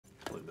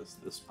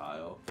this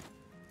pile.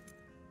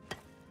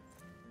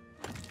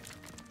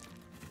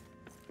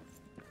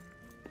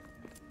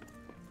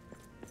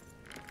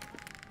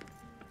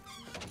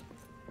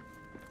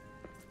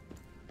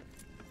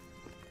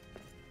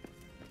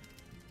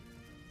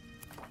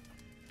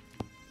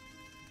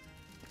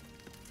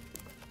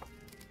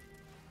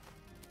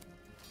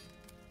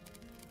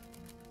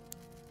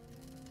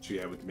 So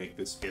yeah, we can make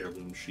this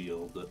heirloom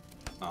shield,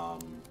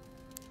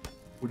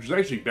 which is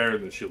actually better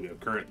than the shield we have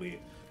currently.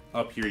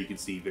 Up here you can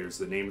see there's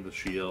the name of the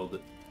shield,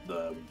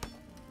 the,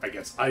 I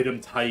guess, item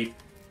type,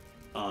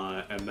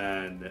 and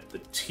then the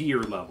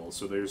tier level.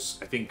 So there's,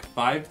 I think,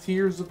 5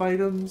 tiers of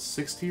items,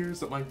 6 tiers,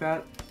 something like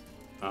that.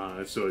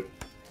 So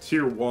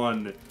tier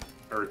 1,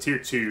 or tier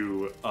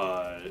 2,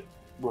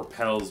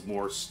 repels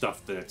more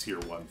stuff than a tier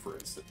 1, for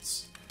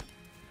instance.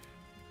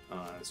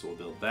 So we'll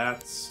build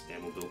that,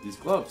 and we'll build these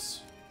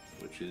gloves,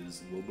 which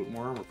is a little bit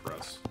more armor for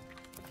us.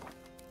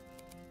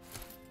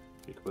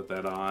 You can put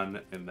that on,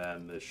 and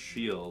then the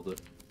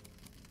shield.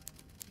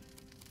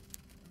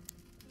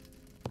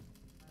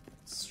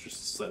 It's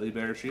just a slightly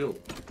better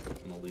shield.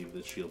 I'm gonna leave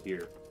this shield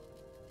here.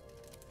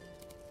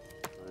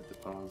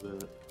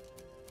 Deposit.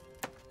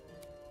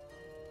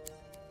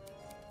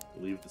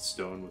 Leave the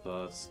stone with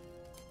us.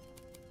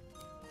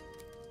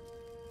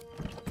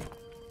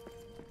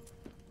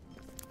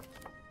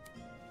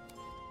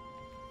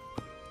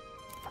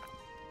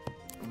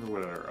 I wonder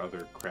what our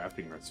other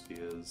crafting recipe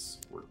is.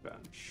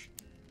 Workbench.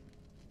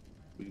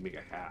 We can make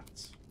a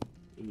hat.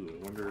 Ooh,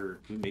 I wonder,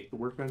 can we make the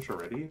workbench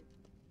already?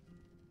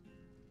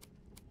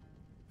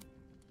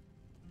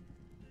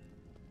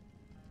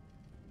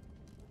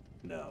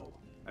 No.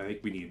 I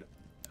think we need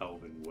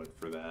elven wood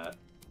for that.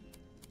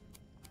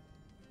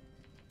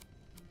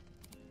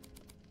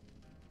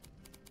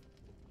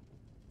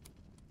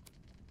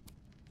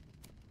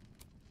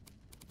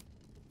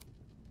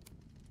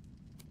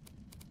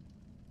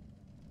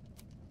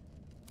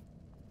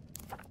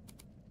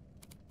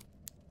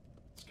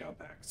 Scout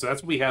pack. So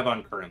that's what we have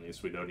on currently,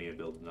 so we don't need to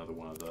build another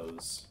one of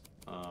those.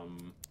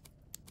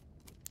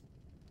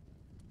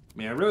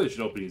 Man, I really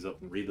should open these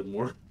up and read them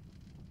more.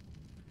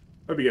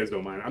 Hope you guys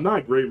don't mind. I'm not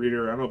a great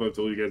reader. I don't know if I've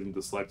told you guys I'm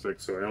dyslexic,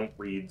 so I don't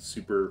read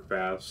super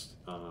fast,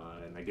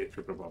 and I get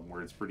tripped up on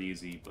words pretty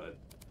easy, but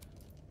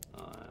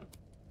I'm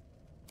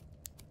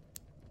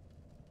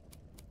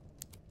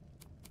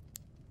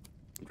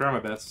trying my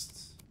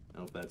best. I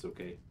hope that's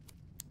okay.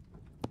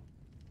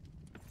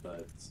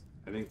 But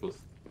I think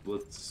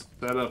let's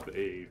set up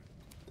a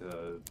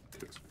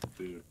cook some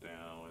food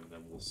now, and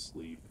then we'll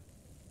sleep.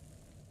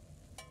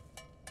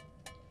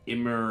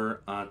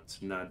 Immer at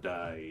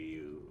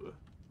nadayu.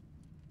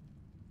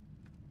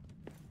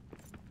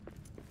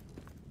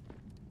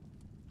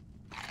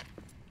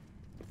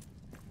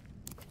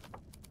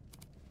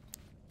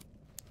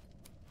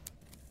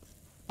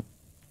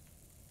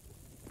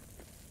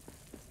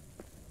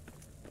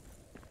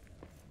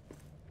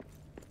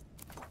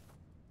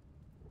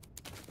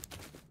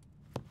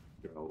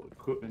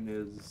 Equipment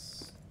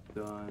is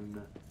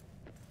done.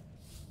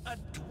 A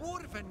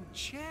dwarven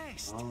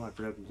chest. Oh, I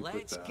forgot to put that.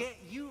 Let's get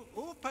you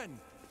open.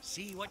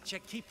 See what you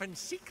keep in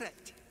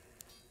secret.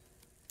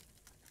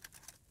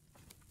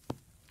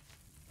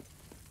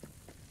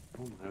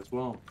 Oh, might as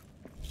well.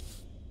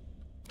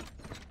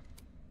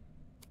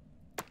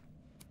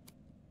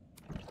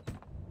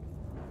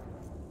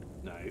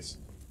 Nice.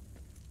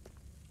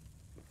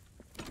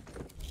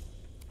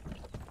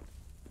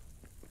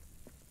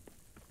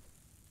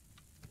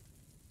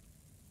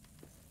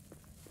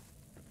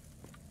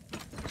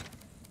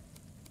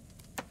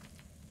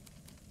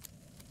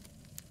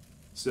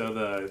 So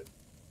the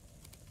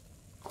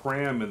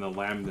cram and the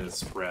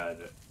lamnus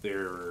bread,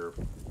 they're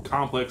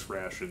complex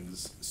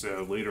rations.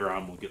 So later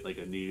on, we'll get like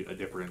a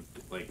different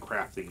like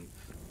crafting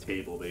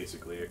table,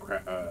 basically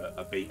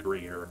a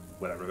bakery or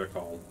whatever they're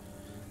called,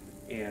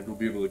 and we'll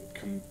be able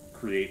to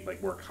create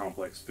like more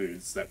complex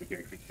foods that we can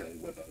actually carry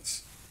with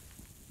us.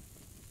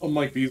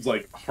 Unlike these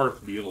like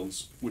hearth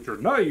meals, which are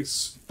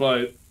nice,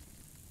 but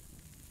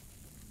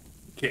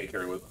can't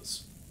carry with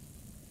us.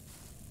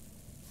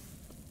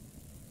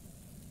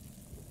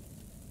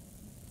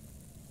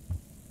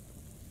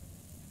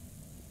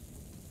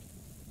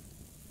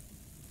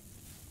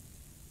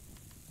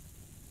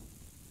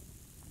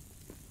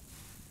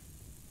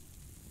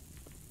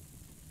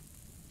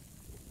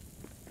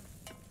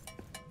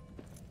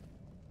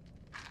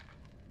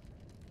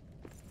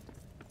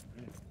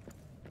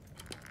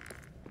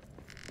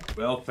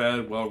 Well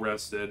fed, well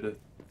rested.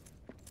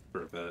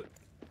 For a bit.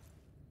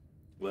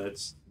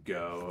 Let's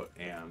go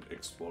and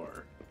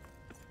explore.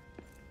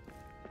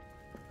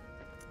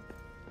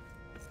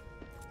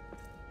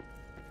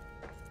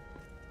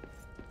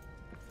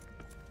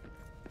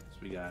 So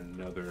we got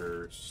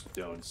another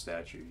stone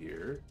statue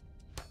here.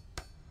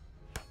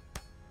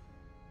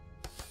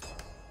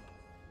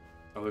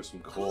 Oh, there's some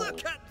coal.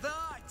 Look at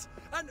that!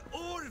 An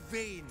ore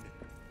vein!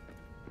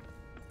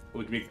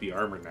 We can make the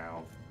armor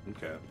now.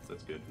 Okay,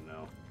 that's good to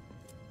know.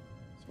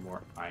 Some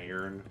more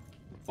iron.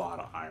 A lot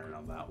of iron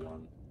on that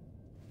one.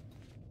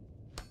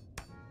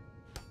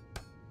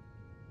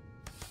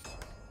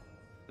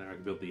 Now I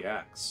can build the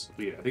axe.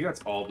 But yeah, I think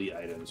that's all the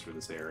items for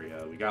this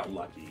area. We got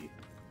lucky.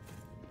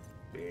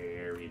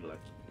 Very lucky.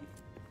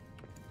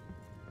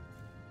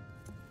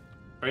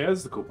 Oh yeah,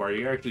 that's the cool part.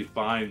 You can actually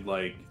find,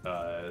 like,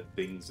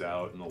 things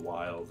out in the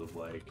wild of,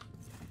 like...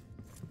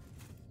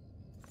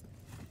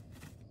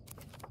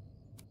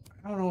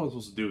 I don't know what I'm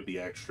supposed to do with the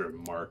extra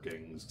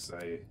markings, because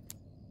I... Okay,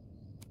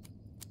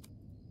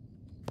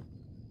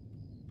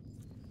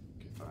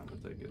 fine,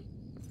 I'll take it.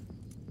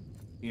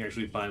 You can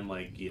actually find,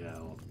 like, you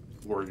know,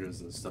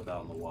 forges and stuff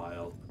out in the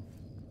wild.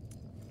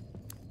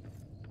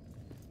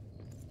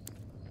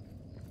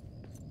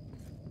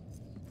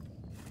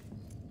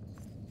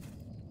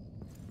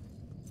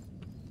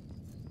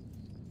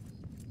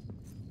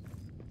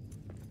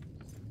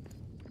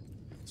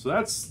 So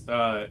that's,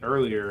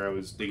 earlier I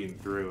was digging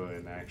through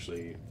and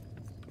actually,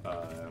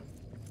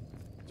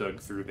 dug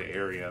through the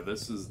area.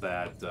 This is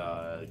that,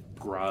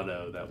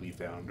 grotto that we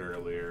found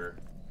earlier.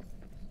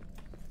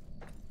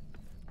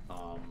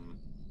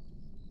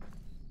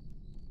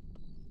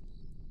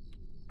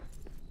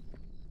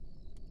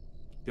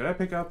 Did I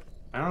pick up?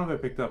 I don't know if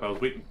I picked up. I was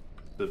waiting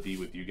to be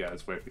with you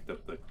guys when I picked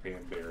up the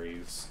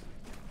cranberries.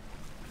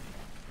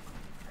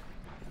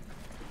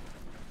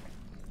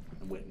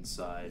 I went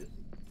inside.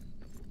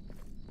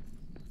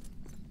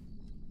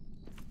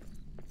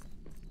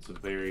 It's a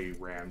very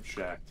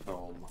ramshacked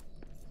home.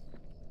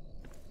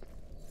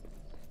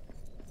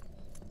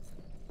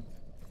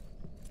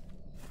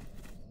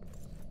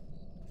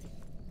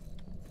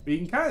 But you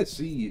can kind of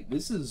see,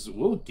 this is,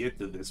 we'll get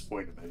to this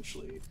point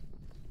eventually.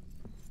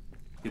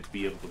 Get to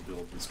be able to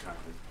build this kind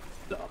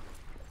of stuff.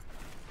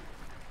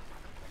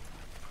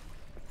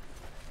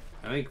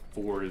 I think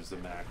 4 is the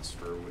max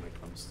for when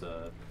it comes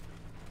to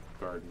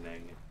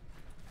gardening.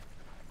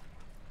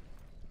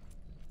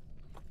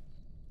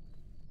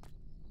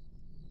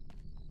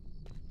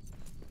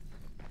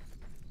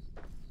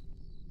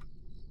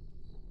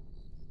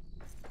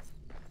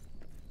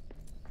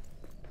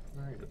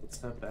 Alright, let's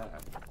have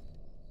that.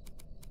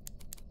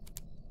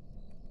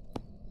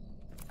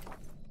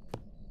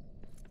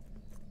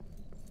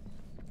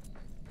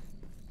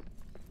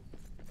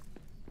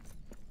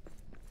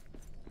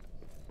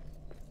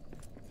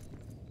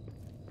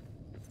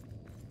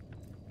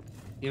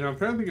 You know, I'm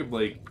trying to think of,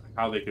 like,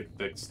 how they could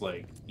fix,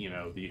 like, you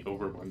know, the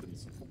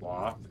overabundance of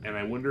cloth, and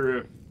I wonder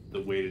if the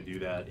way to do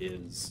that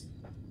is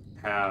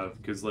have,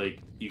 because, like,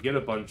 you get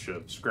a bunch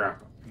of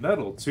scrap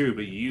metal, too,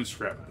 but you use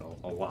scrap metal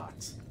a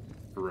lot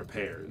for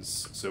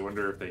repairs, so I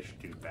wonder if they should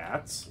do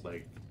that,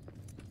 like,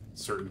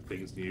 certain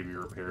things need to be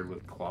repaired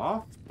with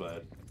cloth,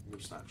 but I'm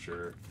just not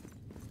sure.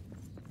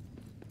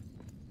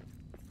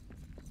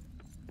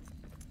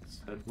 Let's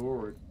head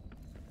forward.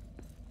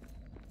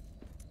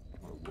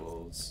 More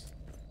wolves.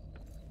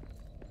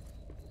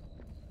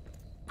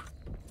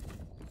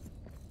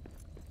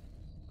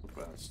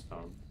 Fast,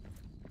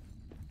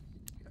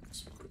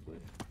 yes, quickly.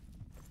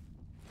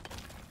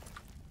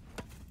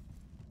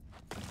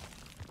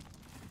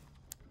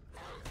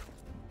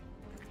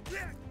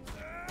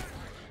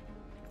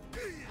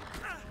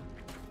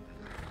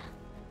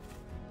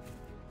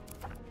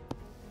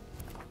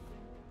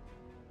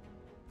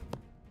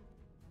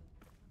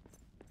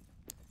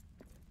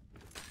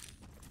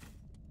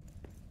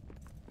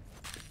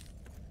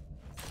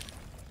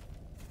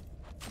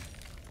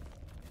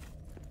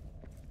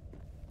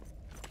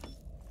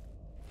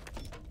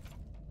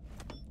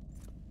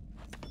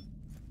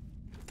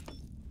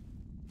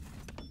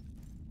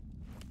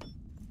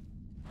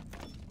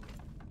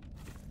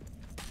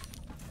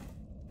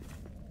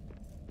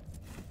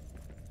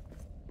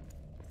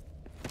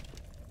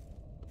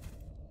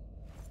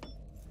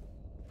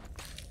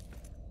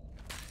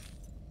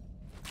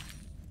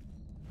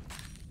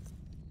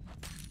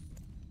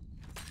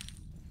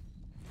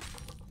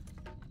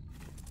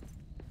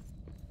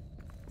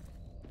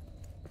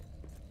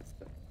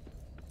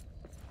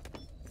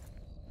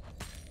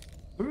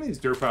 Some of these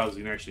dirt piles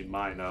you can actually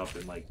mine up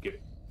and, like,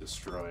 get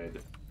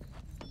destroyed.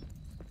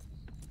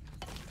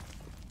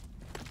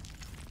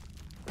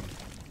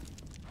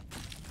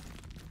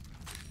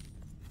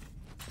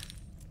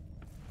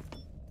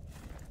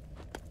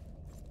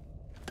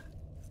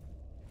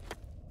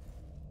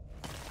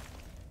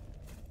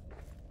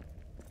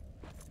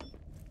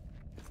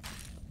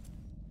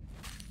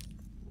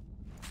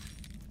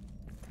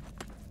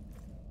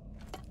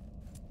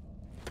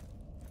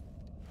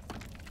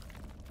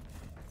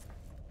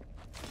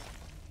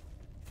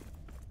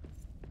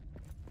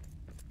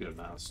 Good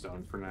amount of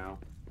stone for now.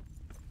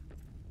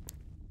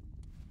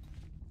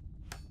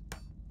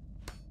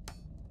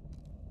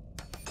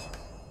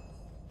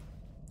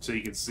 So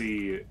you can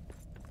see,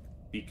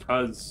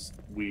 because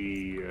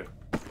we,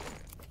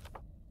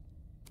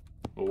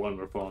 well, one,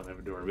 we're full on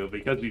inventory, but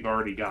because we've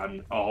already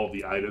gotten all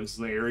the items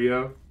in the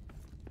area,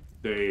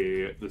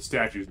 the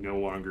statues no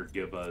longer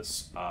give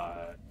us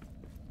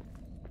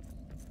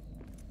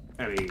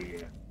any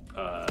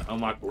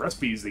unlockable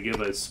recipes. They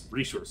give us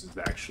resources,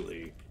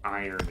 actually,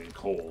 iron and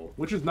coal,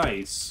 which is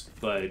nice,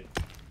 but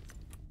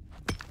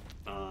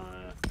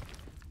and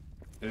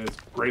it's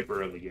great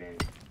for early game.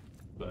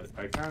 But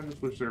I kind of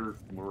just wish there were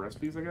more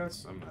recipes, I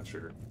guess? I'm not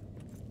sure.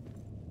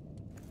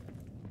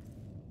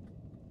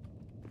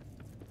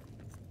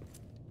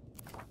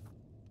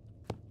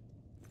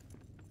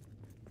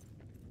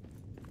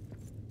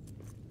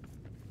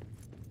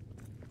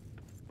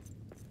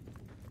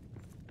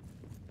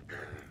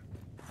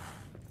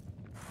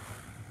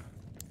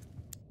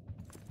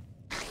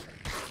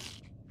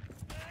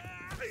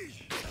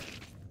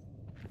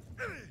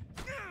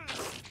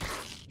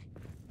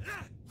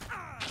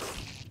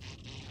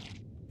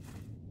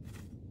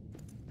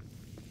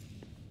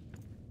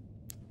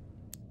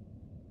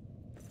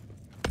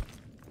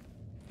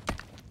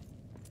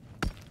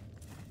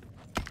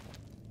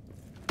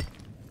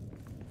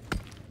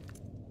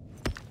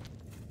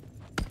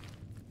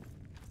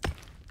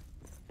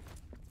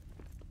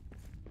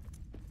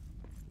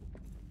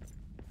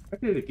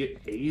 How did it get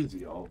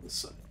hazy all of a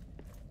sudden?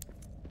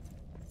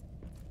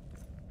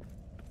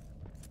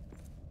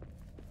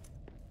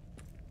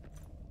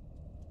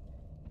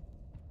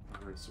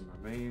 Alright, some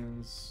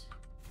remains.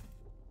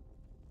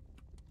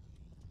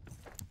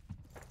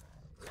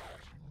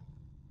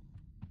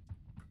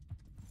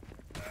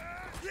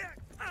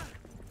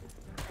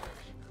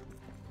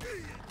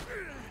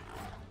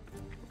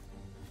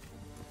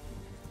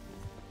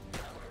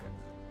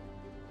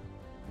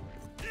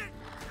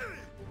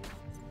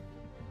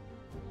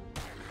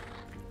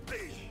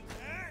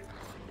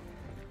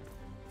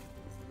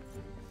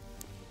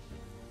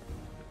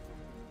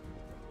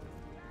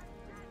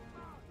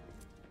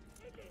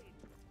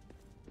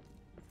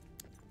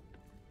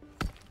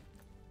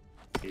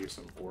 Here's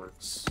some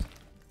orcs.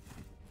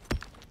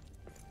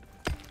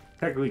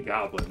 Technically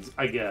goblins,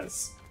 I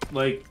guess.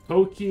 Like,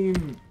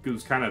 Tolkien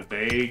goes kind of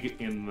vague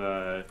in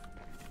the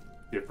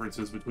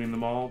differences between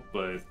them all,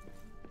 but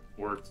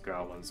orcs,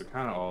 goblins, are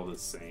kind of all the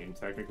same,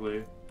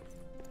 technically.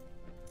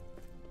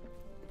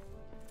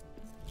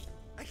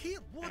 I hear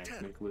water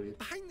Technically.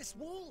 behind this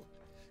wall.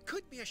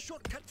 Could be a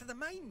shortcut to the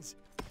mines.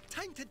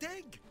 Time to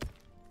dig.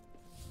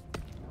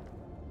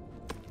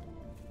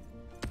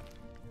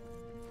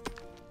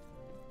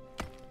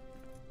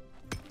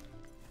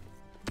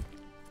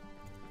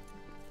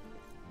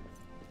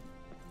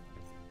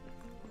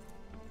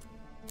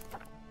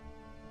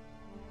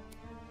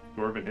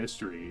 Dwarven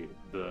history,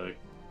 the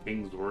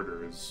king's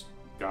orders,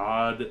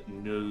 God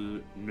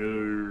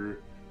Nur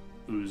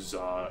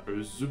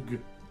Uzug,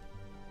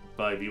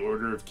 by the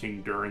order of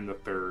King Durin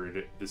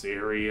III, this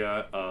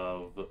area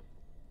of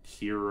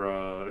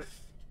Kirak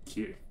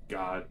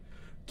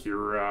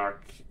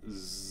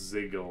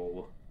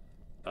Ziggle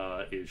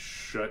is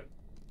shut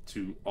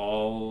to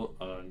all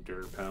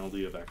under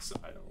penalty of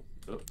exile.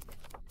 Oh.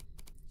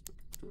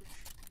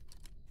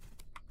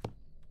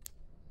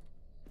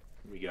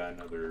 We got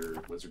another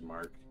wizard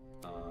mark.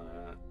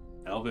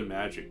 Elven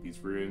magic.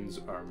 These runes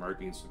are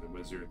markings to the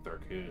wizard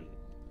Tharkun.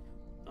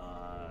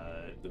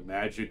 The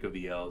magic of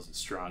the elves is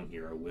strong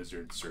here. A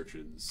wizard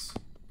searches.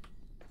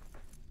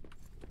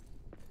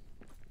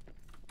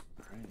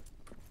 Alright.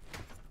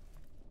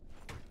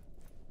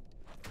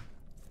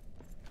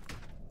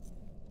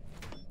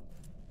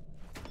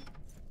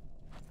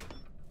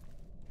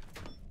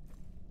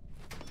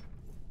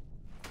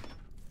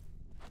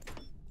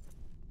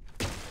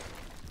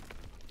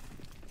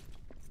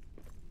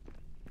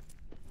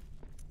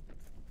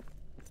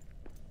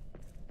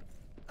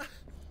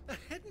 A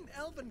hidden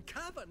elven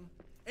cavern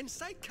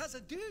inside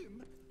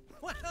Khazad-dûm?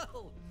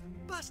 Well,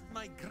 bust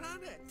my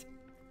granite.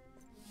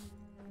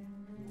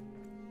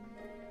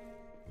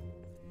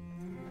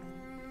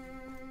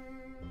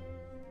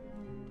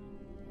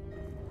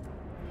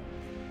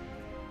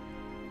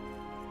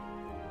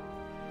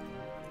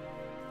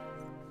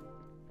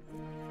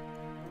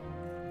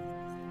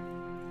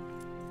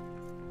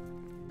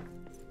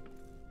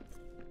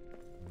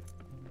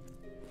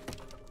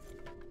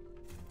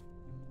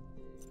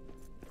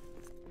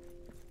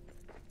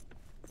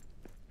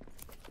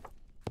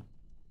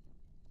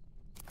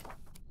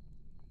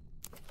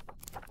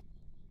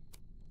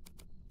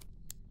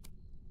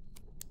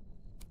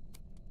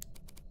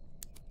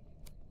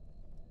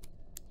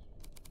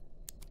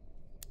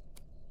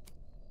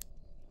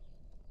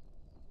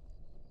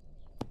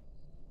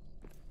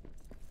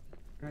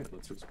 Alright,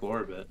 let's explore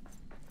a bit.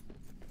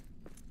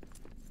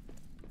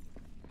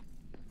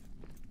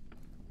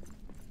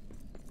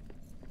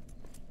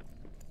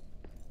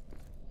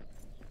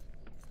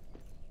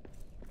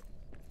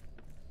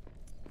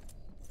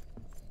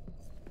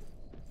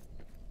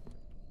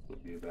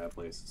 Would be a bad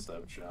place to set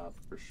up shop,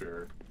 for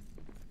sure.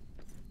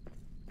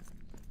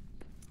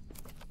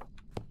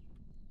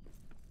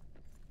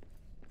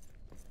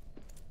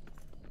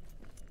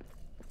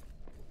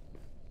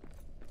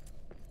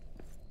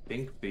 I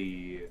think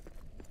the...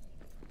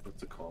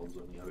 what's it called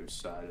on the other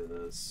side of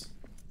this?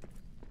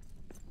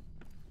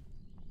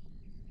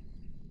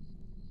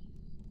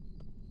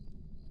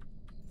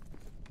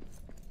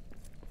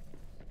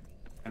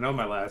 I know in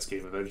my last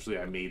game, eventually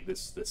I made the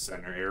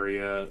center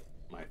area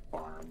my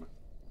farm.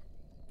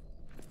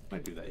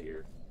 Might do that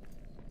here.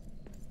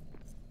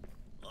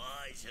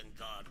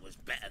 Isengard was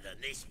better than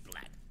this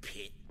black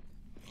pit.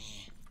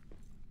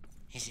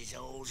 This is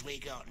all we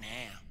got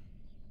now.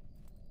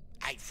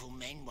 Hateful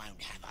men won't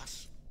have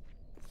us.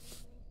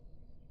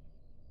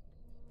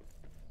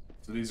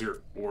 So these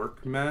are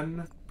orc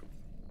men,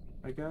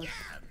 I guess?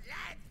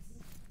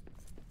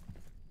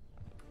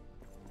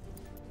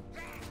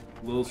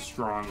 A little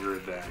stronger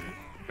than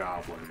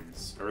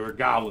goblins. Or they're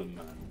goblin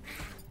men.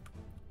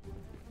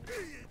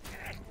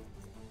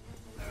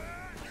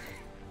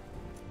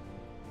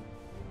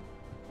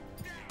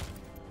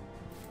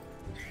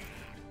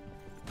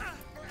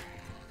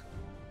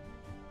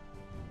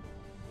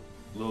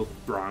 A little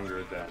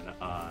stronger than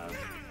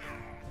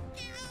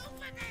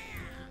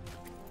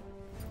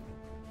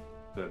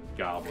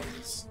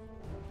goblins.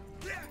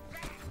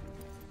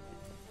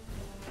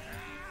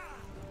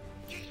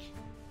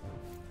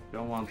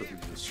 Don't want them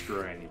to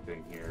destroy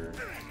anything here.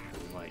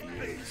 We might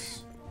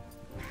use.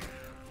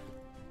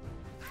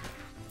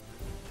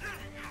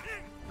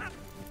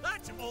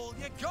 That's all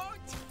you got?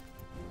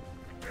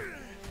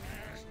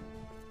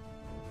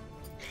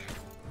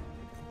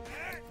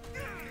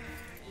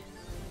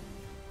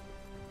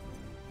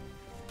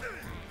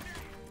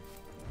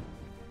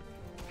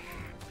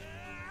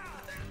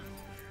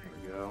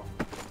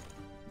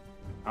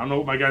 I don't know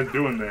what my guy's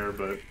doing there,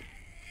 but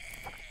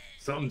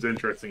something's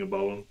interesting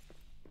about him.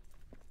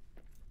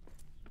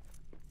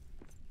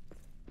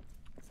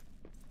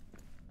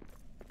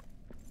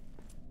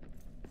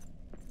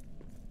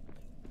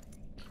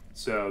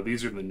 So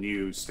these are the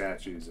new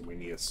statues, and we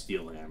need a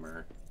steel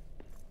hammer.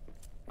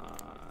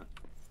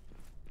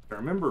 If I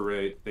remember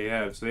right, they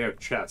have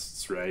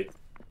chests, right?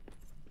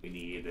 We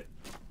need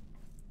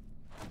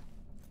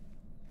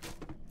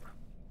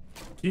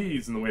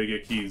keys, and the way to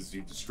get keys is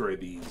you destroy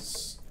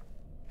these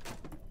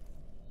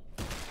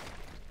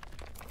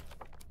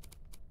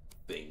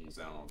things.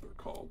 I don't know what they're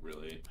called,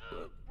 really.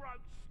 But...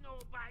 broke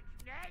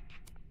Snorbag's neck?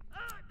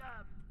 Hurt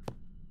them!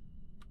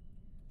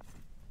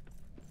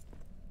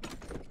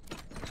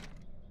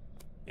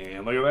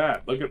 And look at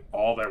that. Look at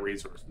all that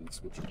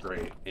resources, which is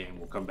great. And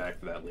we'll come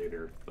back to that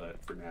later.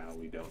 But for now,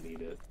 we don't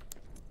need it.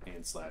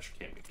 And slash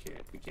we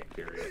can't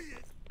carry it.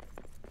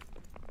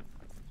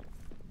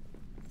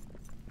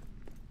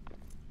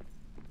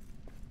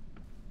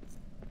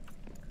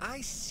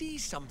 I see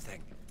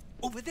something.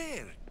 Over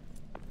there.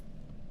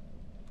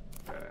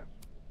 Okay.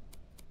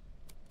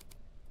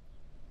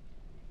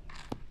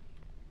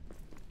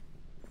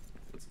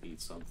 Let's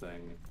eat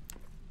something.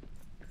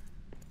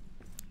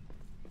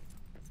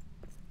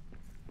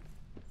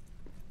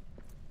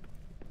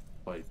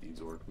 Fight these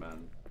orc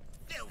men.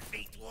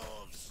 Filthy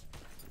dwarves!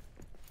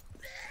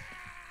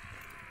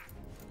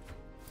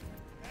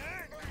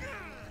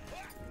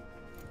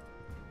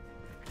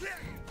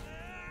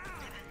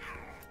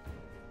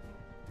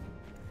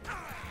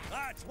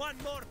 That's one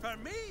more for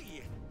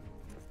me.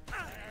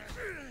 Oh,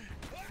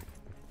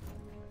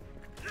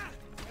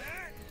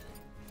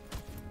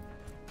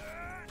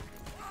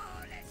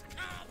 let's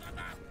carve them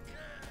up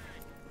good!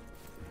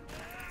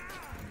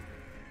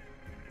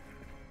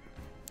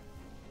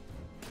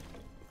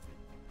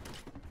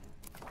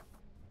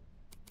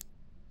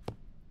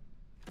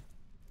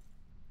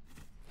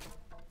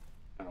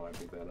 How do I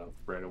pick that up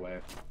right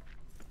away?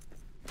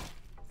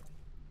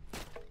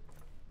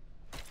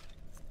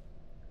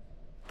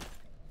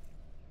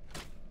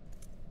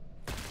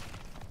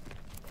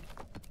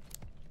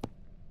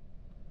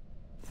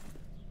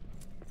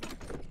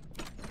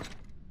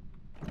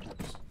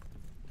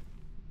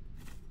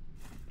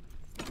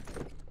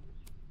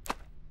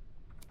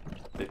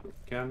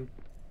 Can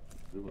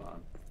move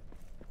on.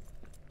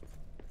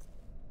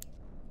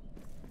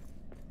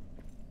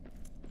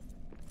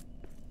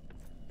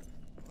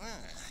 Well,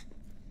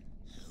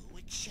 who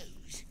would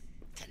choose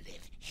to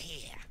live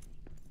here?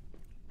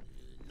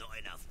 Not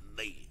enough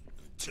meat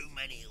and too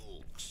many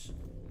orcs.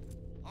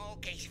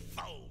 Orcish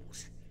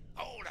fools,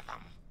 all of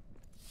them.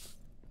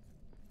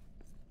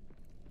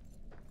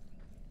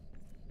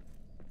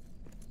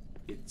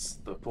 It's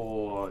the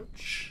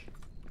forge.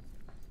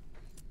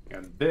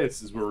 And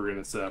this is where we're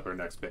going to set up our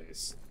next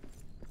base.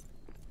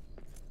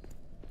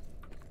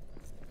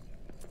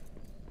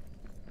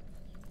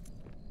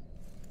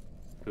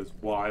 Because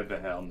why the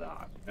hell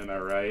not? Am I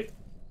right?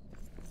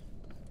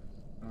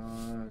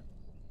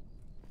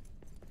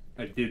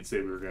 I did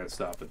say we were going to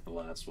stop at the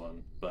last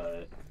one,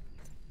 but...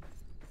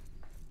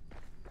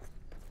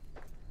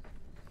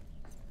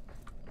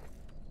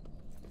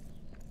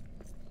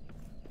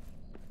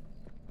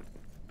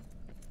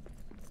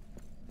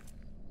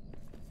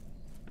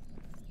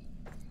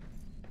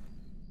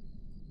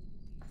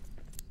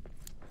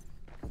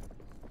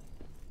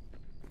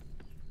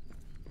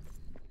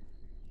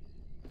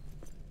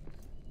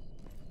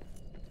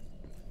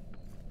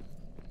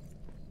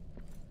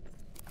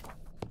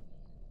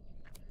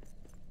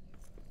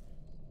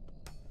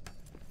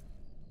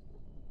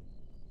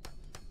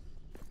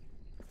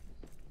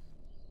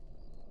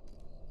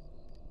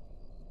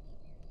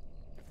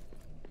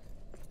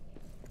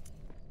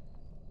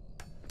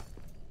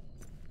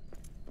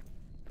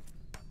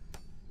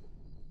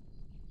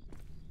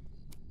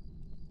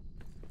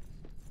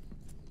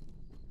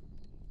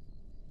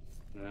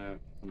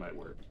 might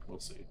work. We'll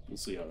see. We'll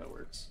see how that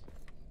works.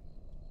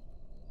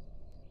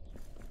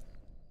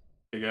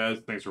 Hey guys,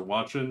 thanks for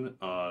watching.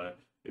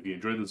 If you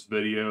enjoyed this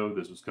video,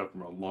 this was cut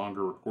from a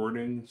longer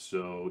recording,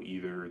 so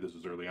either this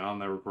was early on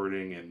that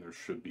recording and there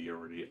should be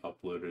already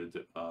uploaded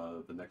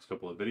the next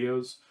couple of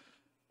videos,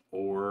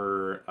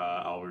 or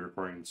I'll be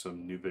recording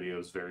some new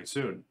videos very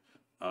soon.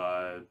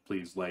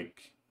 Please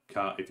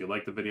if you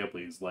like the video,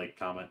 please like,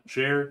 comment,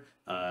 share,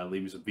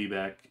 leave me some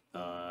feedback.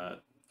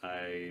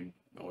 I'm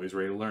always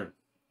ready to learn.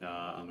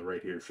 On the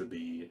right here should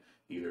be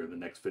either the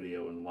next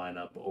video in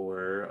lineup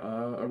or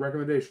a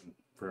recommendation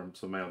from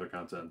some of my other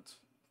content.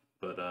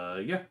 But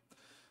yeah,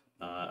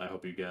 I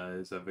hope you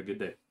guys have a good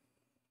day.